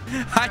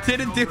 I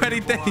didn't do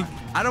anything.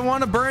 I don't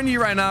want to burn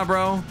you right now,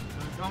 bro.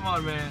 Come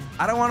on, man.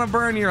 I don't want to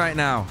burn you right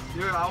now.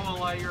 Dude, I won't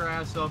light your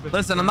ass up.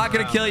 Listen, I'm not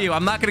going to kill you.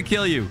 I'm not going to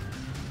kill you.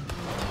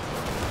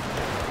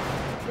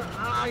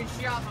 I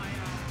shot my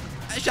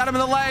ass. I shot him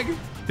in the leg.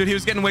 Dude, he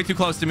was getting way too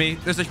close to me.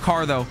 There's a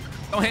car, though.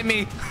 Don't hit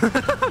me.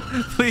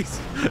 Please,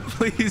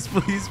 please,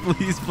 please,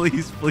 please,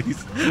 please,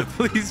 please,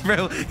 please,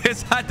 bro.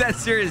 It's not that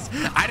serious.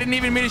 I didn't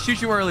even mean to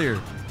shoot you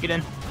earlier. Get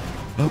in.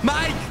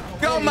 Mike,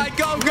 go, Mike,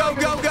 go, go,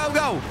 go, go,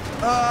 go.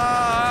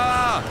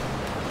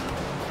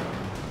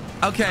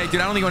 Okay,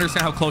 dude, I don't even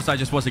understand how close I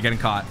just was to getting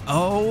caught.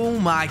 Oh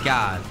my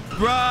God.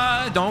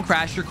 Bruh, don't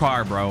crash your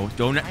car, bro.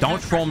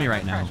 Don't troll me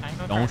right now.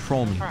 Don't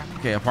troll me.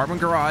 Okay,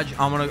 apartment garage.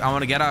 I'm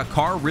gonna get a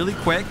car really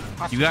quick.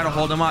 You gotta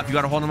hold him up. You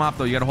gotta hold him off,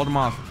 though. You gotta hold him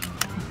off.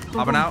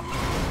 Hopping out.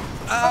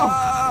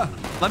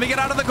 Let me get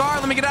out of the car.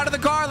 Let me get out of the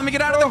car. Let me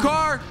get out of the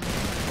car.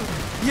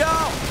 Yo,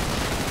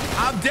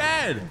 I'm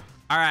dead.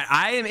 All right,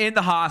 I am in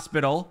the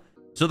hospital.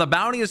 So the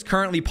bounty is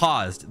currently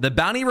paused. The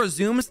bounty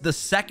resumes the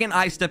second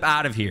I step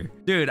out of here.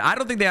 Dude, I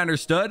don't think they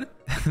understood.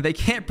 They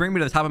can't bring me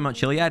to the top of Mount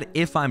Chiliad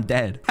if I'm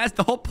dead. That's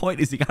the whole point,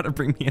 is you got to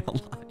bring me in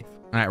alive.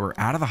 All right, we're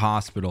out of the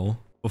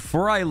hospital.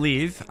 Before I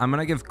leave, I'm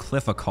going to give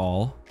Cliff a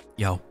call.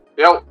 Yo,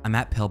 I'm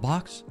at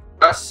Pillbox.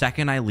 The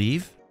second I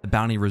leave, the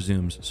bounty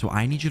resumes. So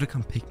I need you to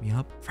come pick me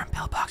up from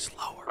Pillbox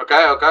lower.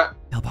 Okay, okay.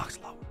 Pillbox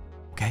lower.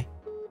 Okay?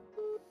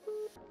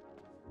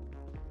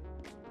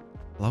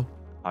 Hello?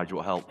 Do you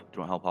want help? Do you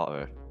want help out of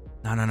it?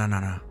 No, no, no, no,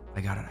 no.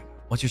 I got it.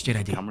 What's your state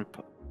ID?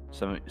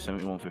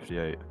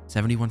 7158.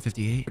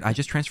 7158. I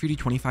just transferred you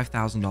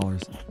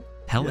 $25,000.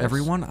 Tell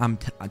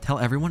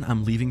everyone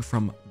I'm leaving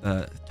from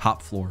the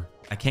top floor.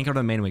 I can't go to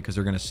the main way because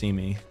they're gonna see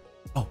me.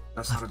 Oh,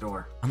 that's not a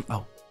door. We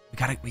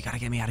gotta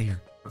get me out of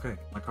here. Okay,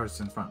 my car's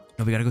in front.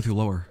 No, we gotta go through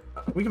lower.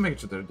 We can make it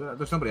to there.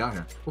 There's nobody out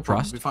here. We'll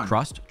Trust, be fine.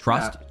 trust.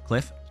 Yeah.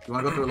 Cliff. You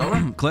want to go through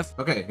lower? Cliff.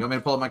 Okay, you want me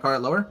to pull up my car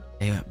at lower?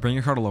 Yeah, bring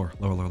your car to lower.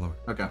 Lower.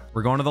 Okay.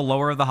 We're going to the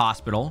lower of the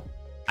hospital.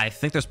 I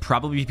think there's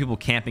probably people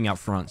camping out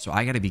front, so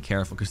I gotta be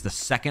careful because the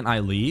second I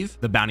leave,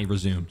 the bounty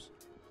resumes.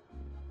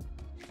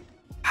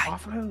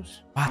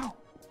 Waffloos. What?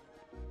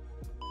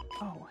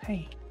 Oh,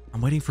 hey.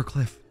 I'm waiting for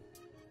Cliff.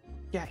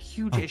 Yeah,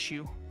 huge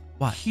issue.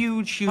 What?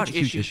 Huge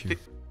issue.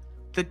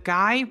 The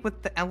guy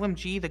with the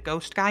LMG, the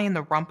ghost guy in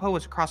the Rumpo,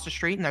 is across the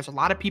street, and there's a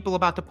lot of people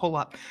about to pull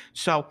up.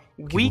 So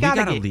we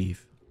gotta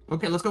leave.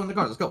 Okay, let's go in the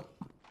car. Let's go.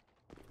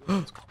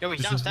 Yo,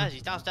 he's downstairs.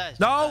 He's downstairs.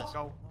 No.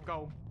 Go.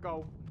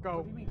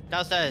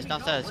 Downstairs.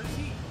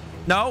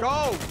 No.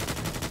 Go.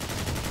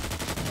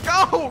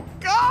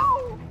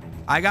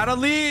 I gotta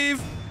leave.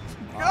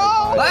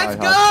 Go. Let's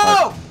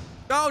go.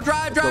 Go.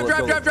 Drive.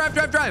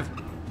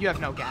 You have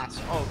no gas.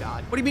 Oh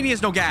God. What do you mean he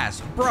has no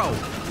gas, bro?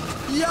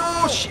 Yo.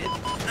 Oh shit.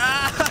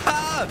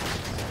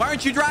 Why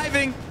aren't you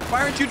driving?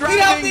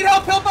 Need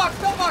help. Pillbox.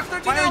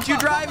 13. Why aren't you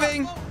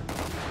driving?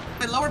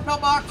 Lower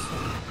pillbox.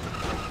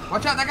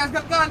 Watch out, that guy's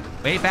got a gun.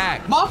 Way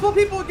back. Multiple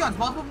people with guns.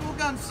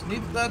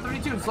 Need the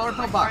 32. Lower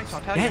pillbox.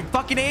 Get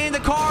fucking in the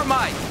car,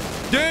 Mike.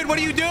 Dude, what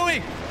are you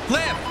doing?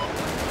 Cliff.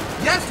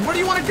 Yes, where do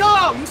you want to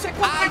go? You said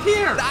come back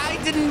here. I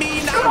didn't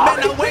mean I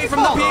meant away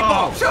from the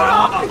people. Shut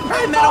up.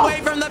 I meant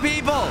away from the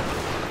people.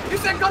 You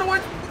said go to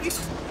where?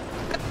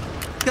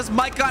 Because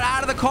Mike got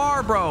out of the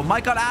car, bro.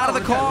 Mike got out of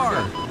the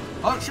car.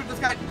 Oh, shoot this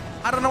guy.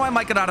 I don't know why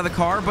Mike got out of the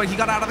car, but he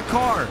got out of the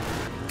car.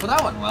 Well,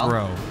 that went well.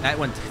 Bro, that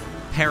went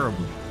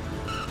terribly.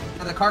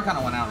 Yeah, the car kind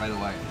of went out right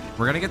away.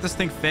 We're going to get this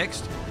thing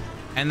fixed,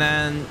 and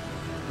then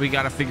we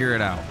got to figure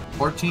it out.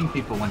 14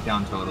 people went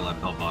down total at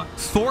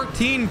Pillbox.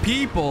 14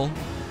 people?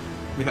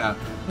 Yeah.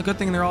 A good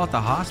thing they're all at the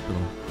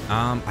hospital.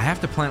 I have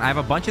to plan. I have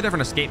a bunch of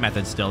different escape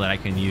methods still that I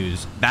can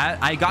use.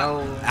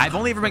 I've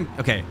only ever been,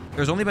 okay,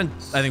 there's only been,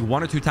 I think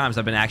 1 or 2 times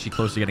I've been actually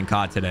close to getting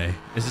caught today.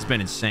 This has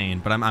been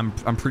insane, but I'm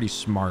pretty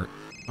smart.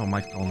 Oh,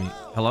 Mike told me.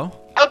 Hello?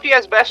 Help you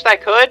as best I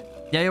could.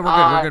 Yeah,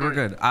 we're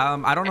good.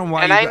 I don't know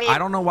why I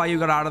don't know why you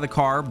got out of the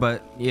car,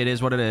 but it is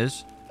what it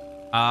is.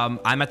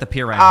 I'm at the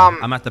pier right now.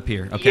 I'm at the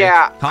pier. Okay.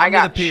 Yeah, Come I to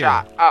got the pier.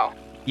 shot. Oh.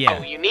 Yeah.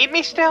 Oh, you need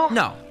me still?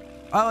 No.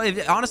 Oh,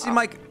 honestly,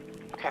 Mike,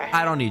 Okay.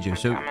 I don't need you.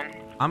 So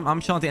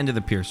I'm chilling at the end of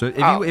the pier. So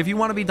if you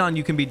want to be done,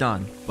 you can be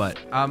done. But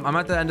I'm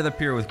at the end of the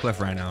pier with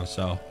Cliff right now.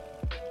 So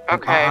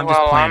okay. I'm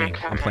just planning.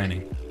 I'm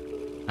planning.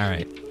 All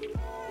right.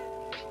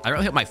 I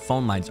really hope my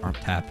phone lines aren't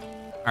tapped.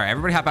 All right,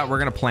 everybody hop out. We're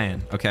going to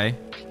plan, okay?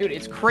 Dude,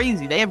 it's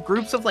crazy. They have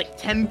groups of like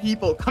 10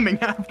 people coming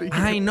after you.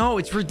 I know.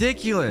 It's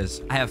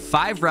ridiculous. I have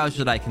 5 routes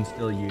that I can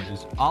still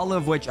use, all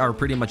of which are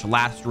pretty much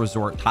last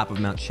resort top of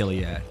Mount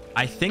Chiliad.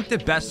 I think the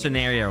best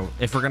scenario,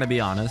 if we're going to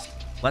be honest,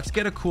 let's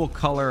get a cool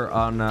color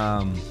on the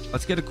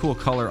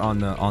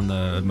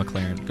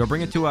McLaren. Go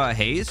bring it to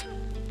Hayes.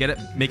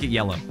 Make it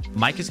yellow.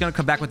 Mike is going to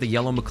come back with the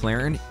yellow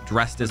McLaren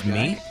dressed as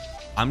me.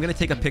 I'm going to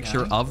take a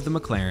picture of the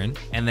McLaren,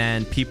 and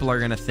then people are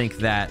going to think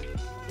that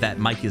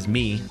Mike is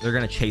me. They're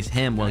gonna chase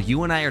him while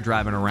you and I are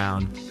driving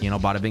around, you know,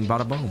 bada bing,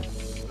 bada boom.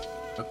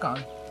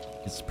 Okay.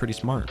 It's pretty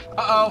smart.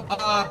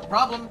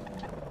 Problem.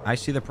 I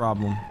see the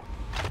problem.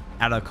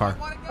 Out of the car.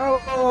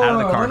 Oh, Out of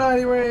the car. We're not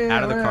anywhere.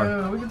 Out of the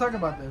car. We can talk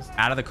about this.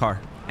 Out of the car.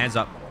 Hands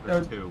up.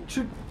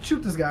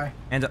 Shoot this guy.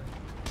 Hands up.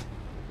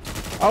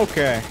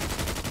 Okay.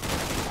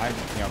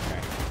 Yeah, okay.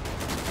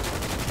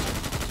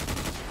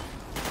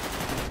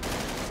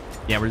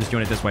 Yeah, we're just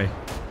doing it this way.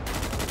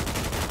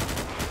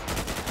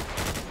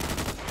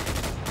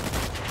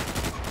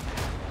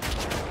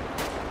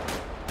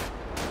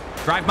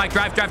 Drive, Mike.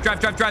 Drive.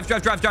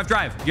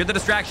 You're the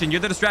distraction.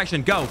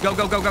 Go.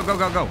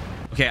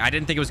 Okay, I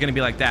didn't think it was going to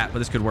be like that, but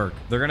this could work.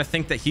 They're going to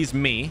think that he's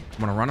me. I'm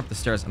going to run up the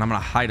stairs, and I'm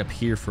going to hide up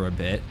here for a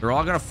bit. They're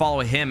all going to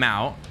follow him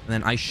out, and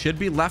then I should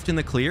be left in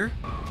the clear.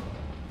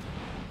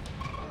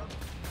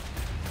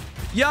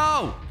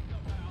 Yo!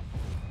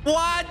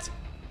 What?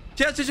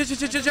 Okay.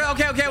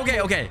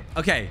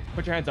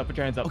 Put your hands up.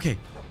 Okay.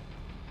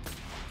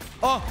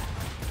 Oh!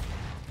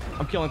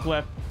 I'm killing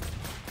Cliff.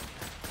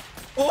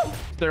 Oh!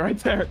 They're right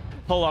there.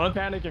 Hold on, I'm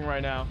panicking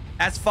right now.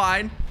 That's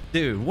fine.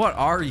 Dude, what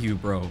are you,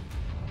 bro?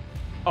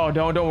 Oh,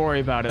 don't worry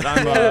about it.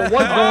 I'm What's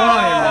going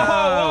on here, man?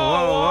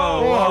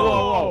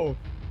 Whoa.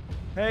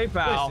 Hey,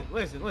 pal.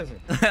 Listen.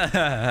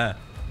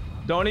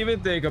 Don't even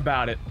think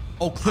about it.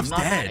 Oh, Cliff's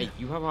dead. Hey,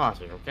 you have a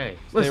hostage, okay?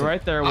 Stay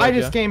right there. I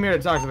just came here to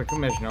talk to the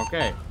commissioner,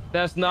 okay?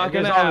 That's not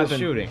There's gonna all this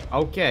happen. shooting.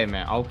 Okay,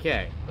 man.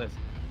 Okay. Listen.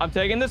 I'm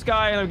taking this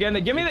guy and I'm getting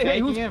it. Give me the. Hey,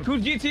 whose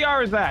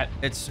GTR is that?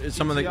 It's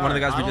one of the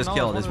guys we just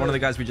killed. It's one of the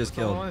guys we just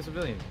killed.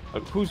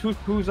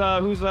 Whose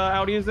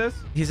Audi is this?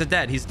 He's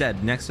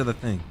dead next to the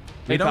thing.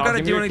 Hey, We don't pal, gotta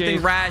give me do your anything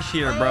keys. rash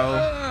here,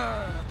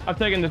 bro. I'm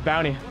taking this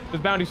bounty.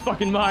 This bounty's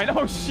fucking mine.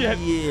 Oh shit.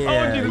 Yeah,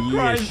 Oh Jesus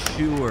Christ.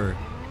 sure.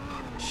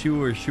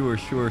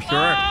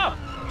 Ah!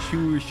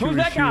 Sure. Who's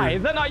that guy?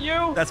 Is that not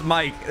you? That's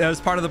Mike. That was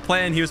part of the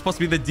plan. He was supposed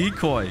to be the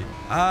decoy.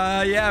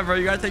 Yeah, bro,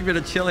 you gotta take me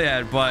to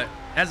Chiliad, but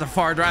that's a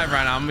far drive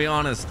right now, I'm gonna be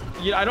honest.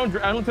 Yeah, I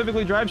don't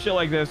typically drive shit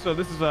like this, so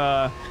this is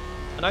a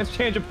nice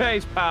change of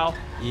pace, pal.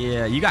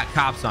 Yeah, you got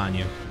cops on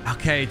you.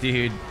 Okay,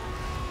 dude.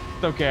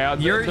 It's okay.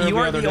 You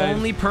are the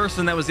only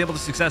person that was able to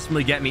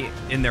successfully get me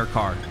in their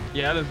car.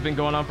 Yeah, this has been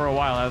going on for a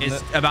while, hasn't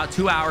It's it? about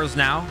 2 hours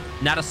now.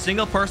 Not a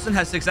single person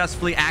has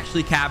successfully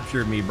actually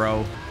captured me,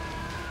 bro.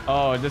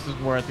 Oh, this is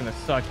where it's gonna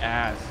suck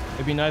ass.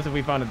 It'd be nice if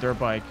we found a dirt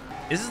bike.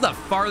 This is the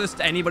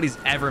farthest anybody's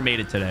ever made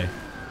it today.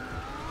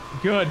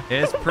 Good.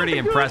 It's pretty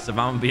impressive,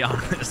 I'm gonna be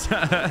honest.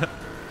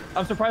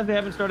 I'm surprised they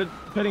haven't started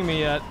pitting me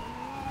yet.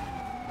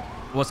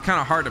 Well, it's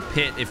kind of hard to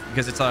pit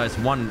because it's like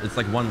one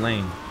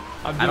lane.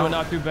 I'm doing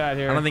not too bad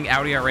here. I don't think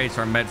Audi R8s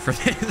are meant for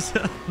this.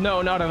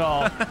 No, not at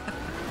all.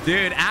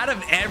 Dude, out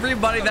of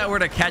everybody that were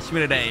to catch me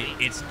today,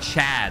 it's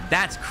Chad.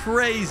 That's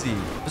crazy.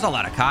 There's a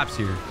lot of cops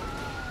here.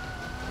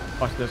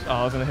 Watch this. Oh,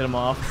 I was gonna hit him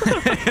off.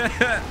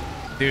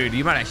 Dude,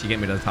 you might actually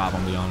get me to the top,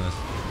 I'll be honest.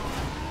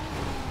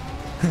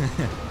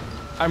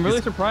 I'm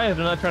really surprised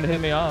they're not trying to hit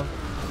me off.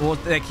 Well,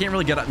 they can't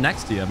really get up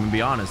next to you, I'm gonna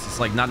be honest.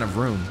 It's like not enough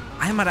room.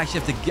 I might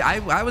actually have to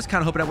I was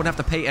kind of hoping I wouldn't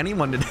have to pay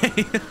anyone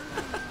today.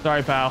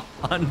 Sorry, pal.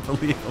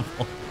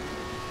 Unbelievable.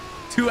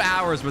 2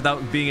 hours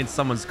without being in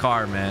someone's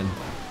car, man.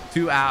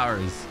 2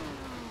 hours.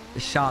 A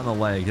shot in the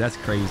leg. That's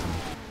crazy.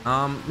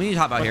 Let me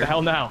hop out What here. the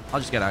hell now?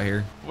 I'll just get out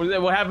here.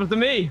 What happens to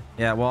me?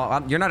 Yeah,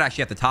 well, you're not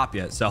actually at the top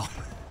yet, so.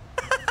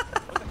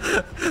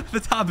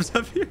 The top is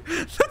up here.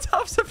 The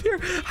top's up here.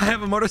 I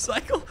have a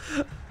motorcycle.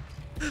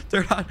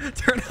 Turn on. Where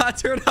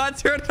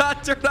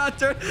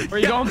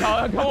you going,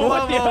 pal?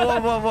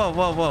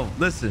 Whoa.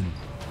 Listen.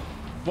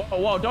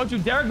 Whoa, don't you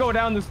dare go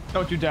down this.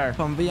 Don't you dare. I'm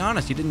gonna be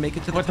honest, you didn't make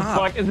it to the top.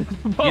 What the fuck is this?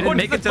 You didn't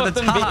make it to the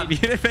top. You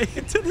didn't make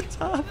it to the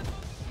top.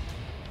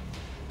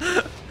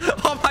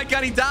 Oh my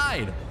god, he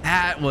died.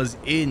 That was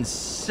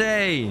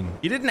insane.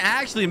 He didn't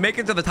actually make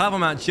it to the top of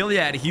Mount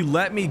Chiliad. He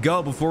let me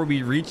go before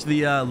we reached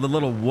the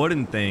little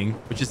wooden thing,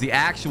 which is the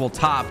actual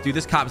top. Dude,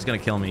 this cop is gonna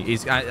kill me.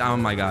 Oh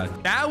my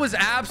god. That was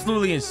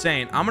absolutely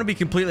insane. I'm gonna be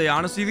completely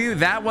honest with you.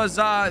 That was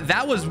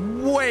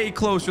way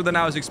closer than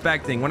I was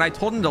expecting. When I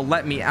told him to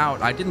let me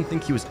out, I didn't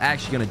think he was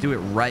actually gonna do it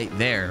right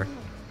there.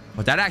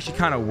 But that actually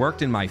kind of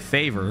worked in my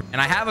favor. And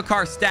I have a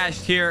car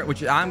stashed here,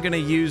 which I'm gonna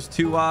use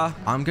to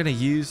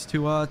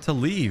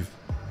leave.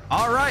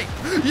 All right.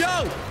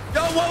 Yo,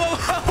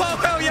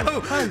 whoa,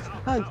 yo.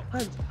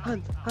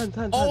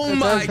 Oh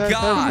my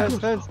god.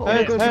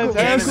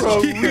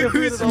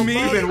 Excuse me.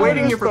 We've been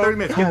waiting here for 30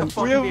 minutes. Get the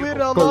fuck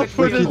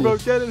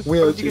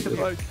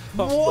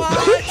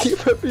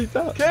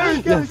What?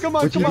 Carry, come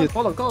on.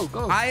 Hold on, go.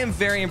 I am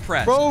very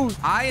impressed. Bro.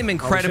 I am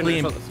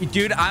incredibly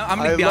dude, I'm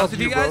gonna be honest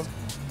with you guys.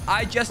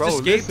 I just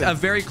escaped a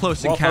very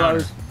close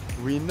encounter.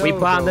 We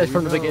planned this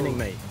from the beginning,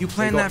 mate. You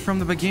planned that from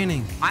the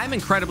beginning. I'm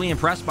incredibly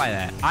impressed by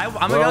that. I'm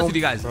gonna be honest with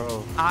you guys.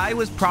 I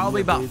was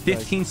probably about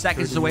 15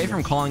 seconds away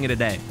from calling it a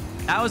day.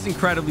 That was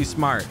incredibly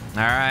smart.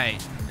 All right,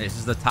 this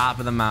is the top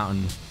of the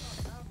mountain.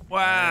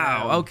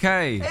 Wow.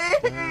 Okay.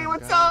 Hey,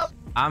 what's up?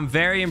 I'm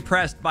very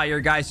impressed by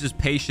your guys'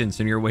 patience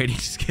and your waiting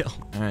skill.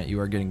 All right, you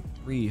are getting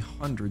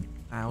 300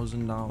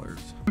 $1,000.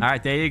 All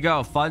right, there you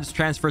go. Funds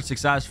transferred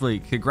successfully.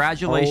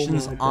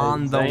 Congratulations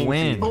on the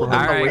win. All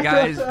right,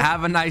 guys,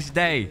 have a nice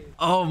day.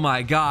 Oh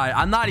my God,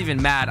 I'm not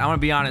even mad. I'm gonna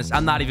be honest,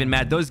 I'm not even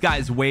mad. Those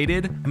guys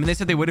waited. I mean, they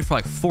said they waited for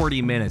like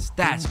 40 minutes.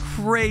 That's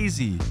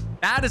crazy.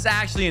 That is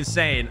actually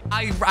insane.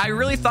 I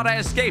really thought I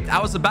escaped. I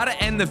was about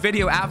to end the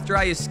video after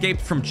I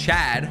escaped from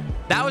Chad.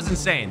 That was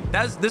insane.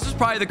 This was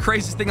probably the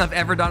craziest thing I've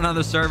ever done on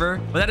the server.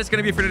 But that is going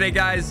to be it for today,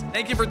 guys.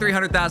 Thank you for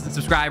 300,000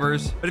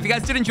 subscribers. But if you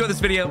guys did enjoy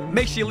this video,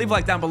 make sure you leave a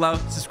like down below.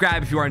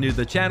 Subscribe if you are new to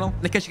the channel. And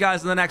I'll catch you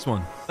guys in the next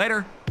one.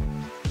 Later.